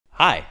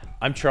Hi,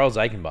 I'm Charles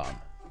Eichenbaum,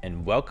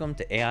 and welcome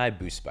to AI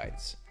Boost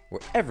Bites,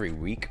 where every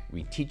week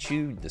we teach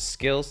you the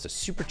skills to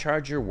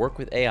supercharge your work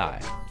with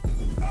AI.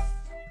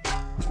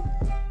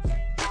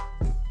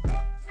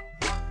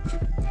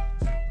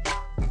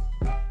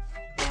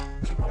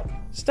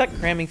 Stuck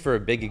cramming for a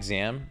big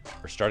exam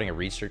or starting a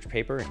research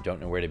paper and don't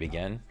know where to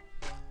begin?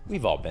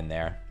 We've all been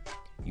there.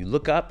 You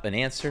look up an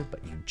answer,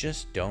 but you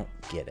just don't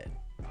get it.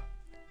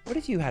 What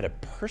if you had a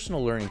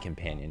personal learning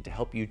companion to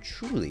help you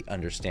truly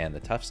understand the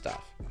tough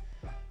stuff?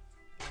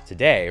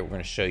 Today, we're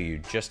going to show you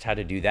just how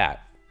to do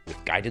that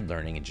with guided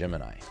learning in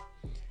Gemini.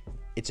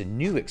 It's a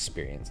new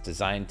experience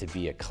designed to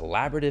be a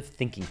collaborative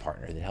thinking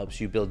partner that helps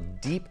you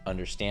build deep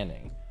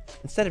understanding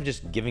instead of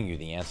just giving you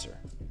the answer.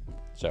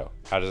 So,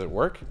 how does it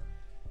work?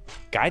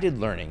 Guided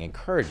learning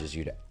encourages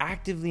you to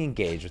actively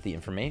engage with the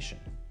information.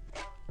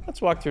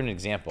 Let's walk through an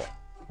example.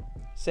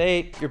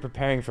 Say you're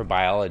preparing for a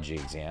biology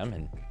exam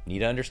and need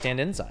to understand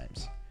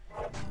enzymes.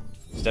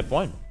 Step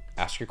 1,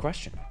 ask your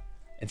question.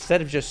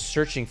 Instead of just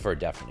searching for a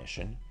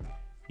definition,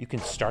 you can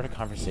start a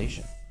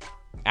conversation.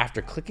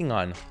 After clicking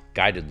on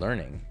guided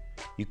learning,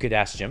 you could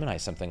ask Gemini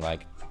something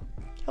like,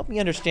 help me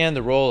understand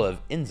the role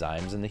of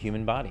enzymes in the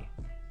human body.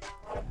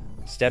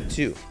 Step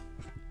 2,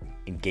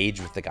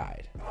 engage with the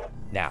guide.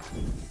 Now,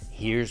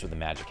 here's where the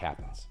magic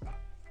happens.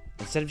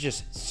 Instead of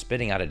just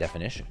spitting out a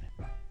definition,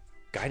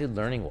 guided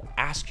learning will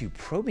ask you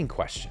probing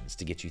questions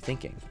to get you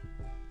thinking.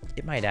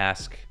 It might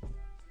ask,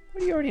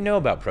 what do you already know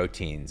about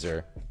proteins?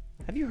 Or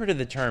have you heard of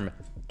the term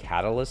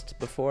catalyst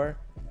before?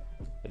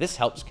 This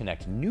helps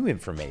connect new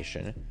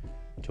information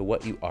to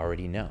what you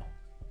already know.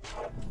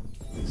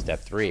 Step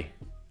 3,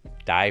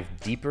 dive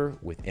deeper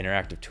with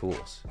interactive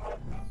tools.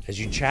 As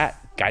you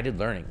chat, guided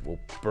learning will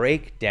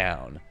break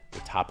down the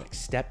topic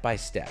step by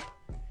step.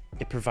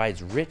 It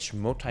provides rich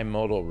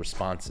multimodal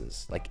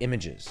responses like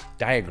images,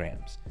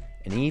 diagrams,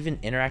 and even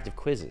interactive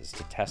quizzes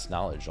to test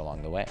knowledge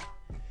along the way.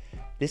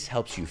 This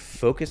helps you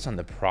focus on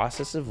the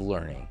process of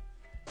learning,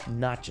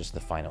 not just the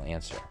final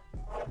answer.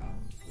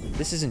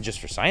 This isn't just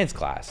for science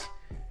class.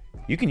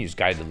 You can use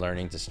guided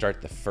learning to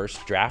start the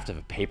first draft of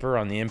a paper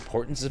on the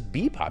importance of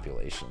bee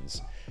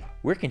populations,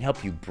 where it can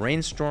help you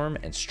brainstorm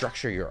and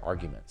structure your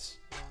arguments.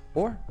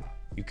 Or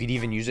you could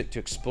even use it to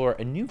explore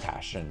a new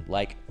passion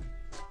like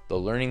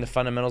learning the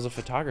fundamentals of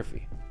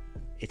photography.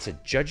 It's a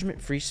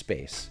judgment-free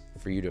space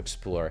for you to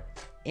explore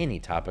any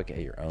topic at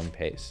your own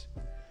pace.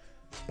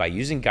 By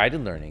using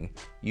guided learning,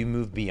 you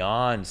move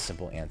beyond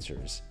simple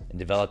answers and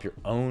develop your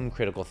own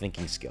critical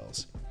thinking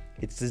skills.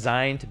 It's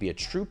designed to be a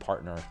true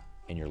partner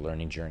in your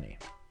learning journey.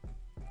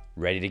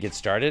 Ready to get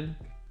started?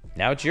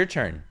 Now it's your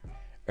turn.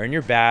 Earn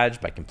your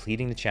badge by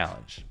completing the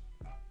challenge.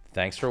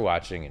 Thanks for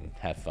watching and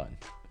have fun.